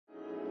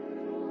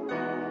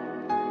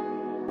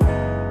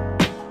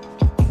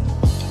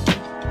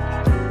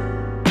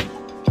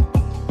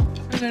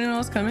Is anyone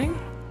else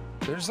coming?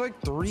 There's like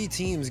 3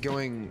 teams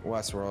going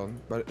Westworld,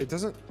 but it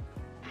doesn't.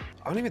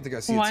 I don't even think I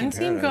see one a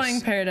team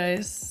going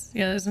Paradise.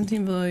 Yeah, there's one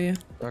team below you.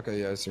 Okay,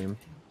 yeah, I see him.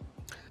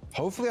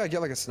 Hopefully, I get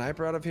like a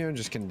sniper out of here and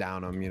just can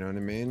down him. You know what I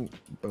mean?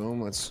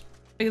 Boom. Let's.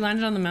 You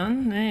landed on the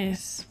mountain.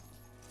 Nice.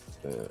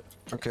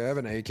 Okay, I have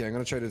an AK. I'm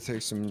gonna try to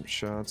take some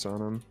shots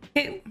on him.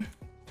 Okay.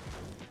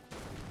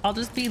 I'll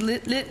just be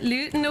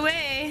looting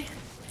away.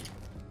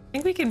 I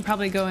think we can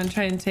probably go and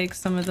try and take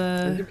some of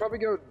the. We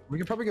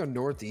could probably go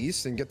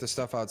northeast and get the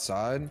stuff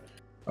outside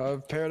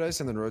of Paradise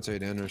and then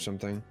rotate in or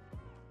something.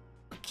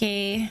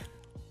 Okay.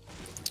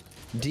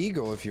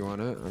 Deagle if you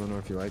want it. I don't know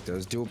if you like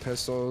those. Dual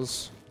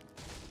pistols.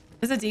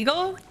 Is it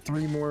Deagle?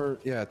 3 more.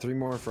 Yeah, 3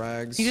 more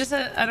frags. You just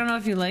said, I don't know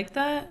if you like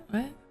that.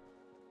 What?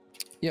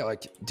 Yeah,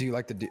 like, do you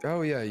like the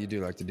oh yeah, you do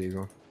like the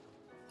Deagle.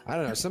 I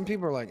don't know. Some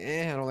people are like,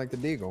 I don't like the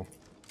Deagle.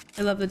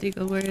 I love the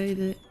Deagle. Where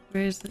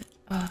is it?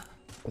 Oh.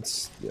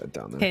 It's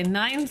down there. Okay,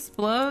 9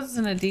 explodes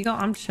and a Deagle.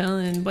 I'm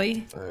chilling,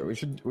 boy. All right, we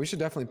should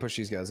definitely push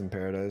these guys in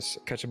Paradise.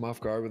 Catch them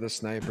off guard with a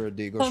sniper, a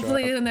Deagle.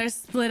 Hopefully shot. when they're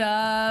split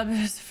up,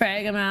 just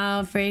frag them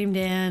out, frame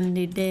down,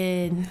 they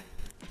dead.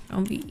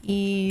 Don't be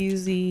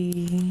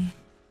easy.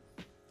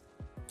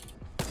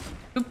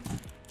 Oop.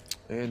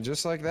 And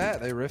just like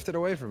that, they rifted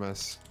away from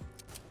us.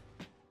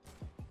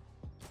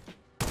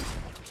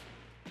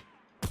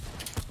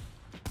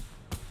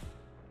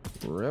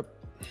 Rip.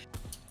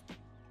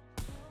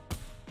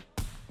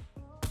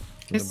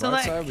 On the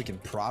bright side, we can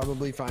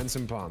probably find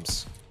some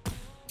pumps.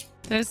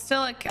 There's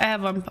still like I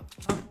have one.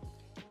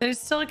 There's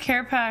still a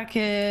care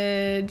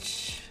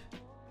package.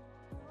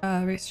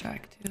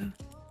 Racetrack too.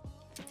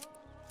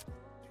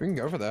 We can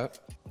go for that.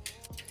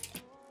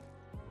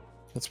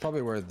 That's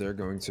probably where they're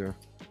going to.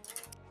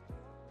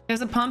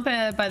 There's a pump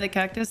by the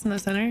cactus in the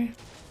center.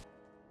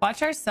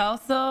 Watch our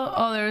south though.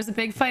 Oh, there was a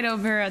big fight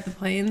over at the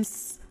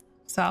plains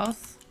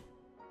south.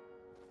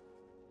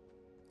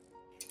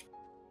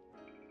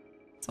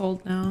 It's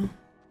old now.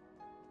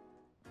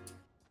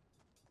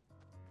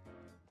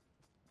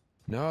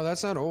 No,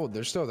 that's not old.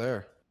 They're still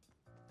there.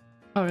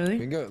 Oh, really? We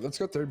can go. Let's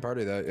go third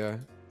party that. Yeah,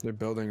 they're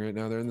building right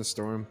now. They're in the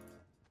storm.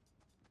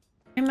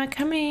 Am I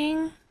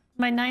coming?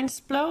 My 9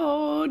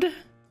 explode.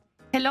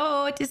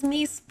 Hello, it is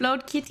me,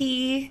 Explode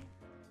Kitty.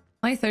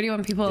 Only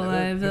 31 people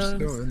alive though.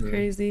 It's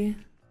crazy.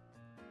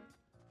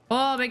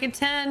 Oh, make it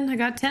 10. I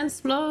got 10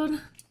 explode.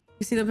 You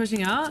see them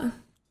pushing out?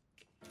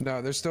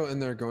 No, they're still in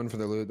there going for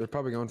the loot. They're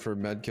probably going for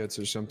med kits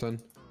or something.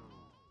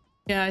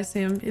 Yeah, I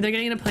see them. They're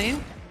getting in a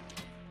plane.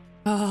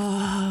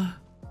 Oh,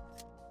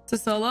 it's a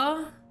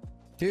solo.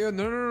 Yeah,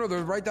 no.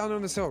 They're right down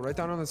on this hill. Right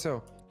down on this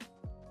hill.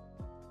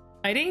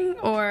 Fighting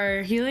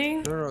or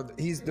healing? No.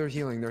 They're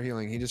healing. They're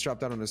healing. He just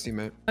dropped out on his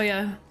teammate. Oh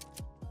yeah.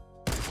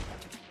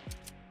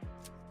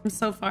 I'm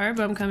so far,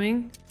 but I'm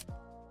coming.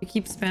 I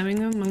keep spamming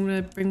them. I'm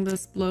gonna bring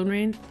this blown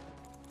rain.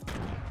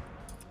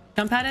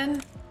 Jump pad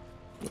in.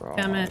 Oh,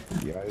 damn it.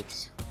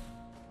 Yikes.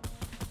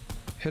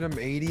 Hit him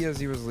 80 as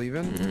he was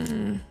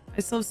leaving.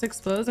 I still have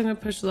 6 blows. I'm gonna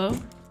push low.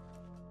 Is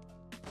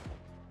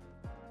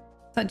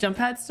that jump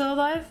pad still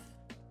alive?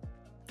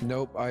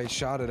 Nope, I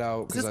shot it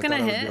out because I thought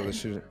I would be able to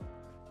shoot it.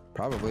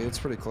 Probably, it's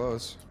pretty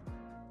close.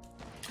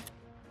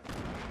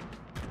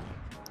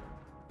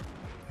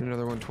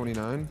 Another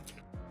 129.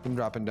 I'm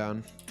dropping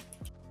down.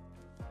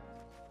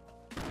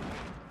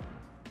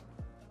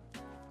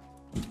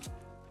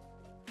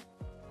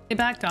 They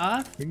backed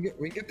off. We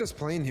can get this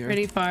plane here.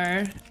 Pretty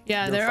far.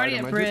 Yeah, they're already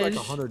at bridge. I did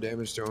like 100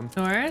 damage to him.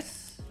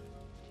 North.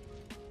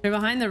 They're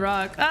behind the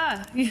rock.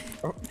 Ah.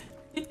 Oh.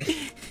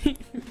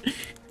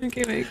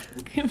 Okay, wait.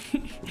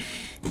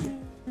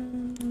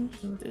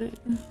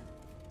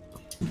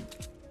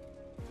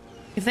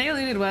 If they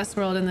looted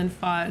Westworld and then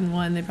fought and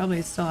won, they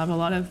probably still have a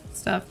lot of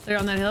stuff. They're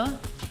on that hill.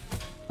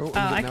 Oh,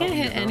 I can't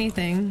hit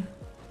anything.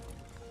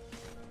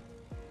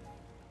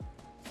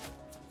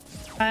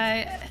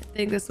 I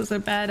think this was a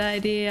bad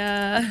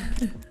idea.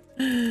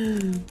 I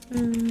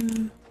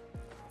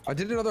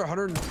did another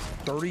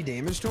 130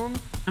 damage to him.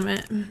 Damn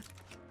it.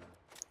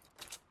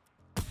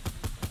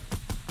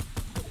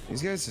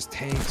 These guys just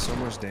tank so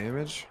much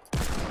damage.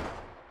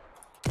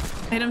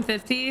 Hit him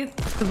 50,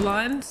 the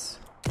blondes.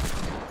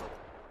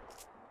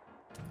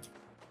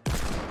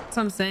 That's what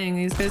I'm saying.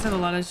 These guys have a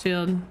lot of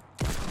shield.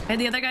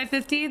 And the other guy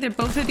 50, they're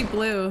both 50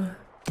 blue.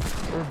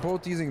 We're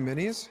both using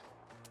minis.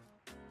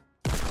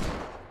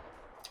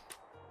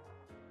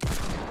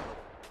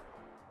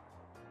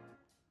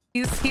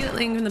 He's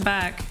healing in the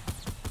back.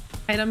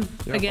 Hit him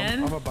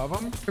again. I'm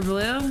above him. For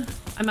blue.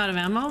 I'm out of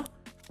ammo.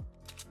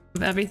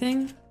 Of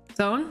everything.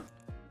 Zone.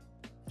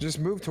 Just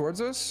move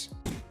towards us.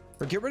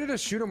 Or get ready to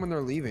shoot them when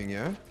they're leaving,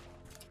 yeah?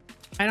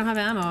 I don't have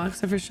ammo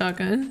except for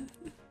shotgun.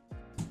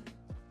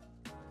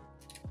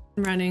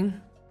 I'm running.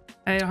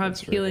 I don't have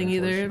healing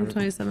either. I'm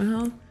 27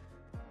 health.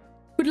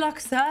 Good luck,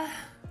 sir.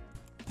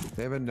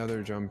 They have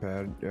another jump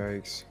pad.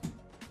 Yikes.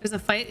 There's a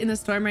fight in the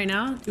storm right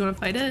now. Do you want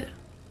to fight it?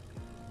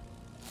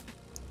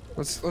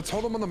 Let's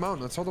hold them on the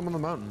mountain. Let's hold them on the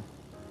mountain.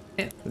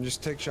 Okay. And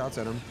just take shots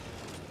at them.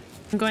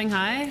 I'm going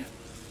high.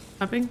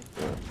 Hopping.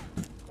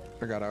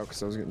 I got out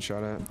because I was getting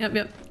shot at.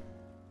 Yep.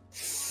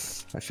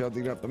 I failed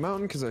to get up the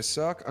mountain because I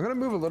suck. I'm gonna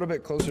move a little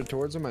bit closer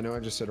towards them. I know I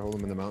just said hold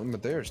them in the mountain,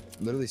 but they are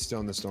literally still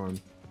in the storm.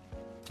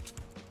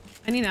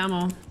 I need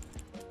ammo.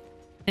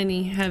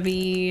 Any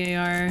heavy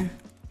AR?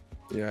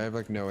 Yeah, I have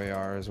like no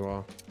AR as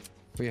well.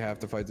 We have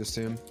to fight this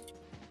team.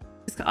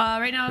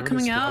 Right now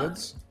coming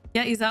out.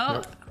 Yeah, he's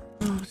out. Yep.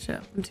 Oh shit,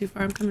 I'm too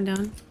far. I'm coming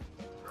down.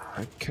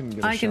 I couldn't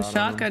get a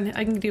shot on him.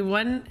 I can do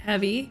one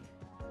heavy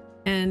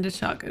and a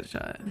shotgun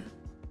shot.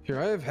 Here,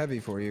 I have heavy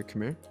for you.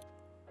 Come here.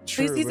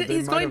 True,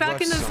 he's going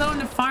back in the zone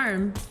to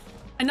farm.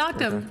 I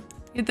knocked him.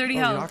 He had 30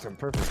 health. You knocked him.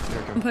 Perfect.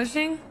 Here, come. I'm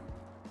pushing.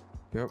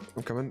 Yep,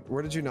 I'm coming.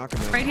 Where did you knock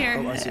him at? Right here.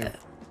 Oh, I see him.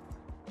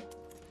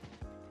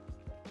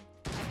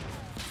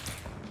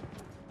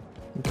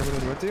 I'm coming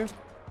in with you.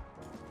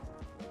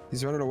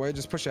 He's running away.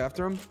 Just push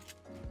after him.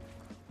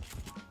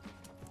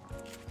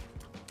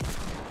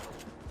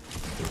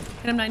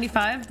 Hit him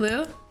 95,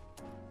 blue.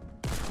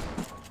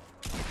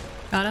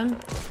 Got him.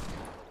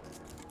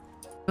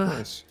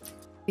 Nice.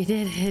 We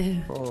did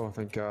it. Oh,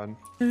 thank God.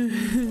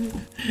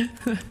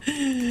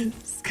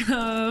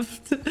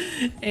 Scuffed.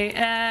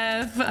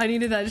 AF. I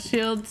needed that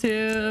shield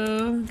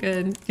too.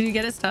 Good. Did you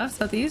get his stuff,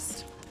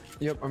 southeast?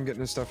 Yep, I'm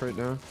getting his stuff right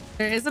now.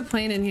 There is a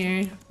plane in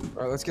here.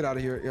 All right, let's get out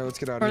of here. Yeah, let's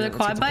get out of here. Or the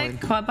quad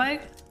bike? Quad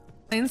bike?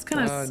 Plane's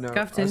kind of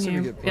scuffed in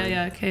here.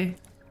 Yeah, okay.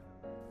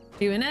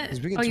 Are you in it?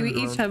 Oh, you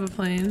each have a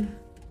plane.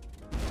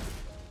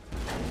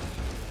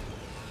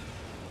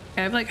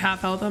 I have like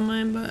half health on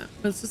mine, but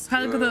let's just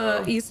kind of go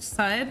to the east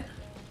side.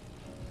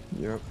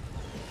 Yep.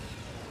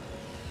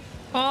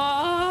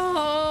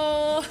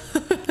 Oh,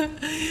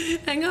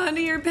 hang on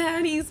to your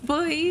panties,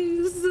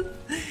 boys.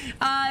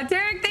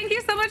 Derek, thank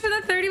you so much for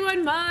the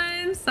 31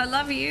 months. I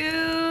love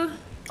you.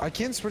 I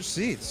can't switch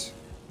seats.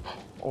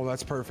 Oh,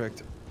 that's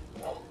perfect.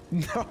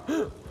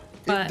 No,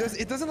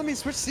 it doesn't let me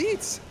switch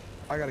seats.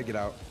 I gotta get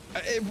out.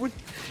 It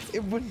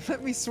wouldn't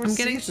let me switch seats.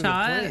 I'm getting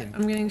shot.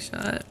 I'm getting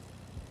shot.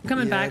 I'm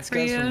coming back for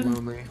you.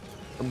 Lonely.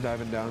 I'm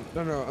diving down.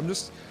 No, I'm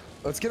just.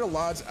 Let's get a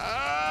lodge.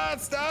 Ah,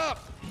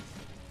 stop!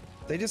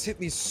 They just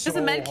hit me so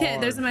hard.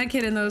 There's a med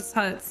kit in those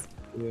huts.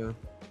 Yeah.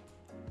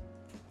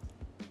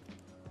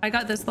 I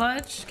got this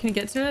lodge. Can you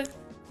get to it?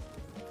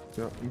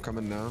 Yeah, I'm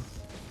coming now.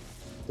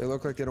 They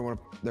look like they don't want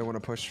to. They want to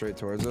push straight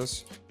towards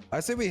us. I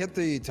say we hit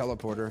the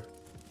teleporter.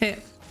 Okay.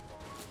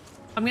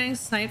 I'm getting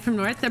sniped from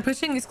north. They're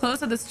pushing. He's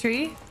close to this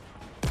tree.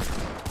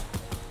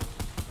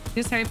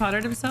 He just Harry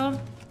Pottered himself.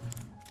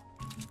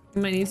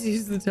 We might need to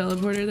use the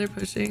teleporter. They're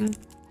pushing.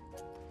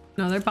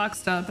 No, they're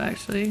boxed up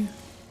actually.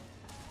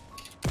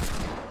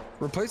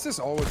 Replace this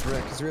all with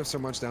brick because we have so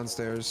much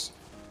downstairs.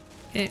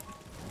 Okay.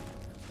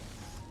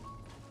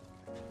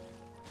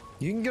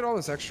 You can get all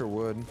this extra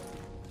wood.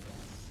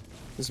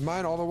 Just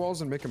mine all the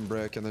walls and make them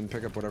brick and then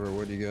pick up whatever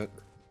wood you get.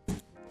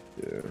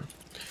 Yeah.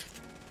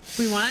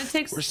 We want to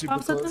take We're super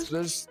close.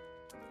 There's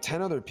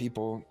 10 other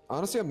people.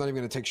 Honestly, I'm not even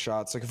going to take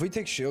shots. Like if we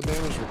take shield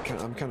damage,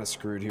 I'm kind of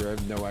screwed here. I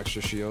have no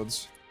extra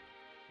shields.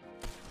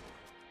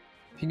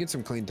 If you can get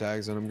some clean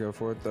tags on him, go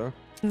for it though.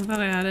 I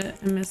thought I had it.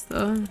 I missed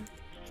though.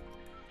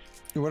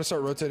 You want to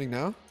start rotating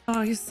now?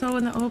 Oh, he's so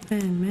in the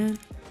open, man.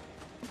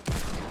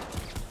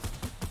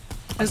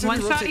 He's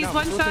one shot. He's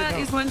one shot.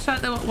 He's one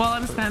shot while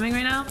I'm spamming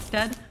right now.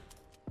 Dead.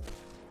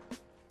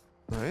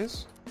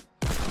 Nice.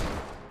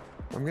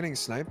 I'm getting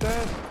sniped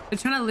at. They're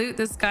trying to loot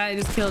this guy I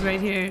just killed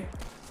right here.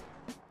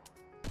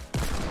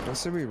 I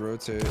say we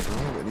rotate. I don't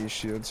have any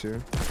shields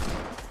here.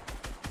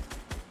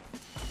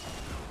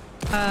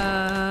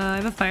 I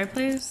have a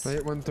fireplace. I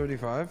hit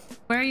 135.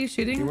 Where are you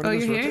shooting? Oh,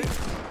 you're here?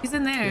 He's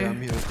in there. Yeah, I'm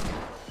here.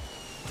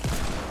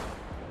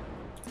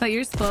 Is that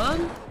yours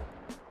explode?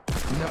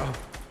 No,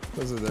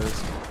 those are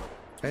theirs.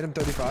 I hit him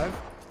 35.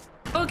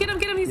 Oh, get him,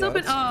 get him. He's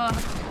open. Oh.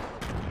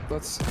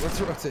 Let's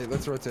rotate.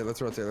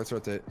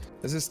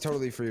 This is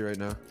totally free right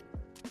now.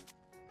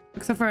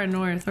 Except for our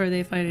north, or are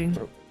they fighting?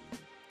 Oh.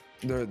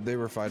 They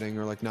were fighting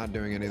or like not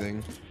doing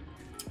anything.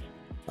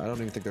 I don't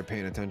even think they're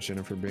paying attention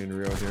if we're being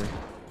real here.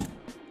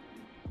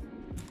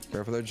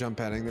 Careful, they're jump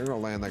padding. They're gonna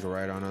land like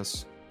right on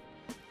us.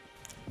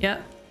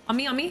 Yep. On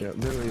me. Yeah,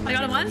 literally. I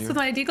got him once with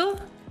my deagle.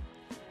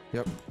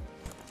 Yep.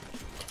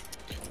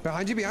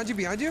 Behind you. I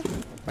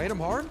hit him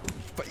hard.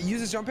 But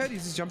use his jump pad.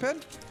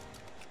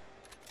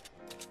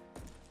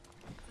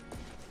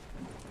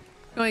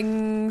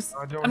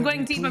 I'm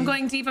going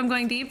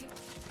deep.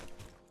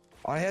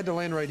 I had to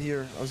land right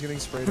here. I was getting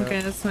sprayed out.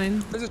 Okay, that's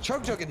fine. There's a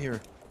chug jug in here.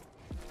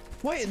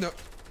 Wait, no.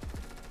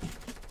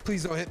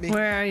 Please don't hit me.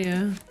 Where are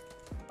you?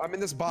 I'm in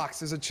this box.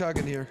 There's a chug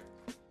in here.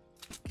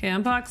 Okay,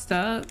 I'm boxed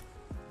up.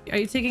 Are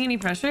you taking any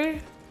pressure?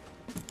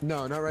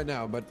 No, not right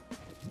now, but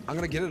I'm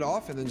gonna get it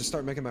off and then just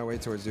start making my way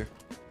towards you.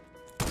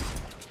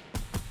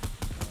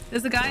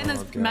 There's a guy in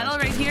this metal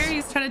right here.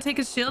 He's trying to take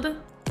his shield.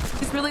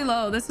 He's really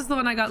low. This is the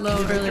one I got low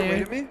earlier.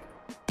 Wait at me?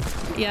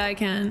 Yeah, I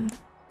can.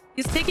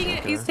 He's taking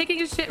it. He's taking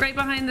his shit right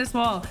behind this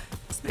wall.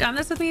 I'm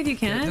this with me if you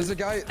can. There's a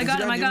guy. I got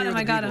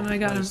him.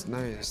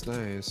 Nice.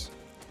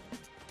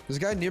 There's a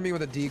guy near me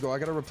with a deagle. I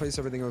gotta replace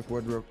everything with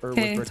wood.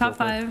 Okay, top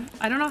 5.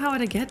 I don't know how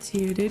to get to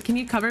you, dude. Can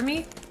you cover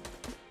me?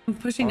 I'm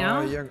pushing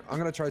out. Yeah, I'm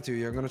gonna try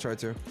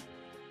to.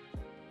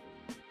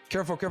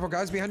 Careful, careful,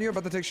 guys behind you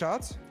about to take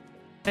shots.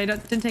 I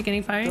didn't take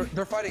any fire.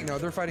 They're fighting now.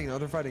 They're fighting now.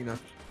 They're fighting now.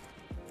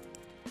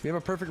 We have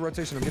a perfect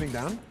rotation. I'm getting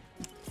down.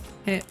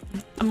 Okay,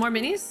 more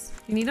minis.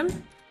 You need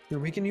them? Here,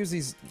 we can use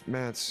these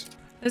mats.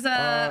 There's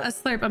a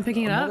slurp. I'm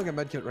picking it up. I'm holding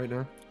a medkit right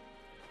now.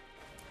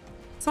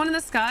 Someone in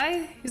the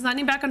sky. He's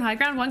landing back on high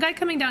ground. One guy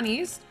coming down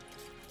east.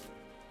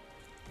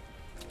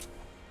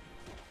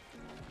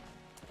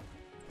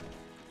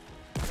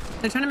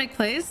 They're trying to make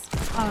plays.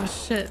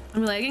 Oh shit,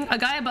 I'm lagging. A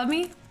guy above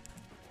me.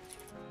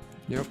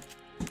 Yep.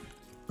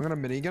 I'm gonna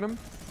mini get him.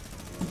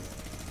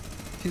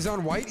 He's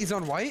on white. He's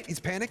on white. He's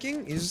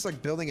panicking. He's just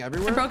like building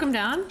everywhere. I broke him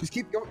down. Just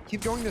keep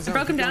going to zone. I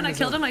broke him down. I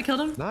killed him. I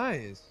killed him.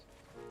 Nice.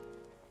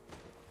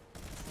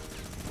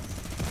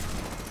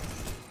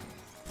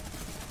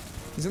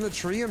 He's in the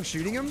tree. I'm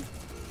shooting him.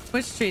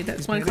 Which tree?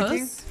 That's one panicking.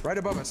 close. Right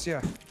above us.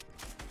 Yeah.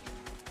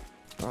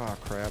 Oh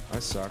crap! I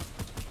suck.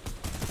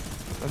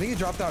 I think he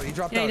dropped out. He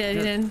dropped out. Yeah, he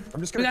did.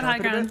 I'm just gonna we got high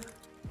ground.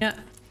 Yeah.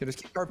 Yeah, just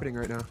keep carpeting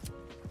right now.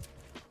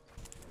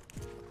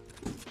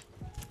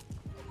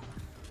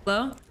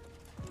 Low.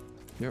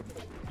 Yep.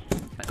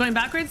 Going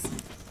backwards.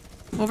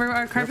 Over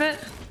our carpet.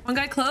 Yep. One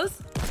guy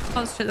close.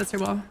 Oh shit, that's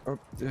your wall. Oh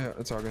yeah,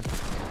 it's all good.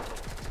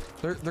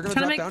 They're gonna trying to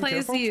drop make down.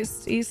 plays. Careful.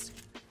 East.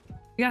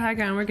 We got high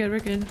ground. We're good.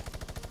 We're good.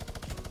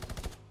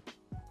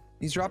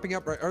 He's dropping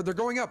up right. Or they're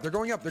going up. They're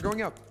going up. They're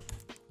going up.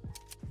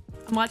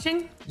 I'm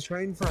watching. He's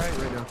trying for height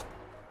right now.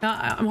 No,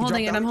 I'm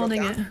holding it. I'm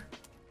holding it.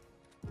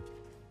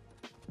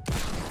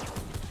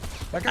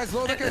 That guy's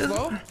low. That guy's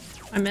low.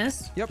 I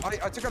missed. Yep,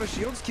 I took out his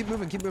shields. Keep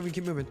moving, keep moving,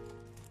 keep moving.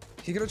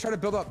 He's gonna try to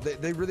build up.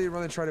 They really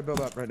want to try to build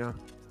up right now.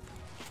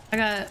 I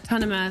got a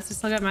ton of mats. I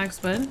still got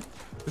max wood.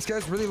 This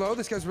guy's really low.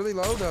 This guy's really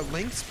low. The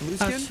lynx, blue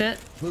skin. Oh shit.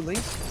 Blue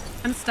lynx.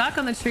 I'm stuck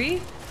on the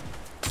tree.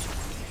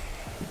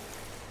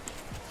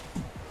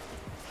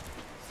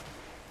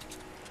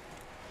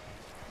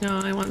 No,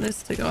 I want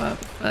this to go up.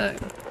 But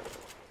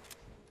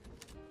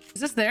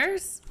is this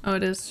theirs? Oh,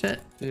 it is.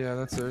 Shit. Yeah,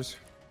 that's theirs.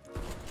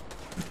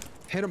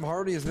 Hit him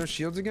hard. He has no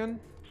shields again.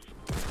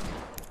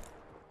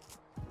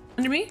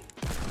 Under me?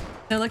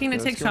 They're looking to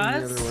take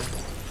shots.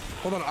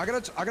 Hold on, I'm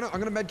gonna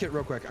medkit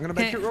real quick. I'm gonna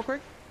medkit real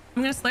quick.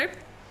 I'm gonna slurp.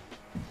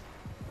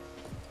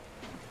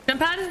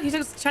 Jump pad. He's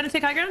just trying to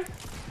take high ground.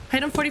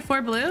 Hit him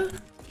 44 blue.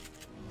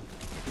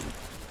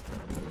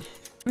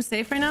 I'm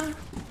safe right now.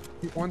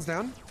 One's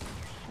down.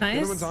 Nice. The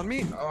other one's on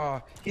me.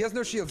 He has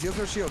no shields. He has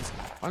no shields.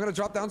 I'm gonna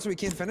drop down so he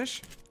can't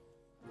finish.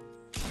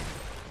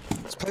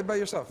 Just play by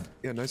yourself.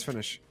 Yeah, nice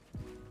finish.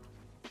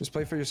 Just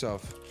play for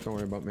yourself. Don't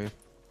worry about me.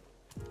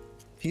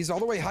 He's all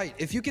the way height.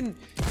 If you can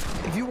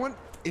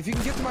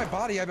get to my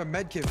body, I have a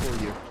med kit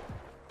for you.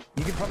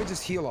 You can probably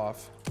just heal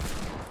off.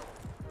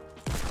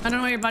 I don't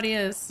know where your body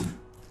is.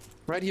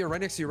 Right here,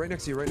 right next to you, right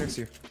next to you, right next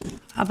to you.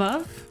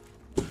 Above?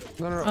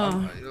 No.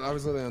 Oh. I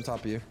was literally on top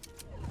of you.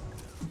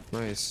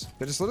 Nice.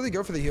 They just literally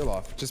go for the heal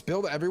off. Just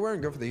build everywhere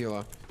and go for the heal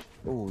off.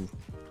 Ooh.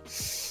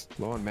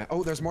 Low on mat.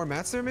 Oh, there's more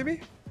mats there,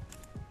 maybe?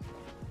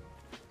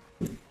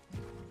 Alright,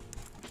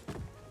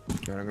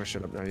 I'm gonna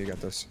shut up now. You got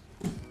this.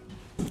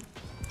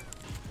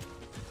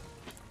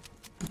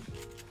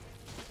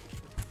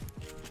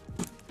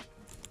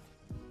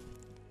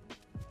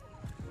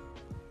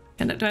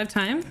 And do I have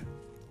time?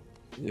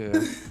 Yeah.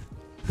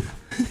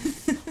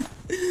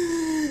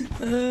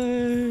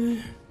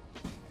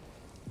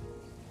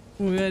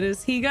 What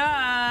does he got?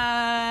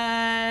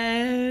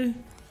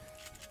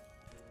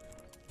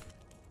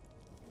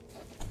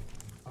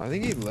 I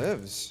think he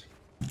lives.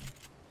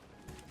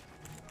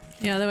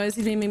 Yeah, otherwise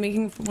he'd be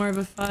making more of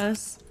a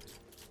fuss.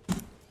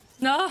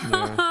 No!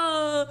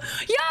 Yeah.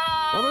 Yo!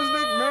 Oh,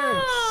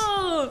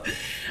 there's NICKMERCS!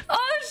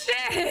 Oh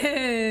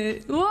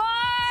shit! What?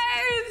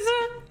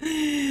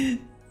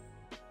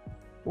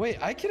 Wait,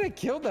 I could have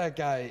killed that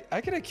guy. I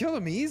could have killed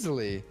him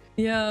easily.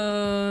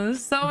 Yo,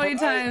 so many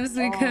times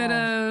we could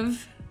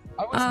have.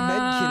 I was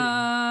med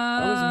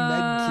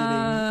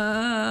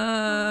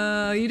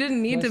kidding. You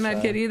didn't need to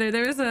med kit either.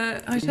 There was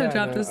a. I should have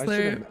dropped a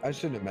slurp. I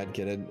shouldn't have med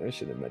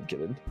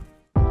kitted.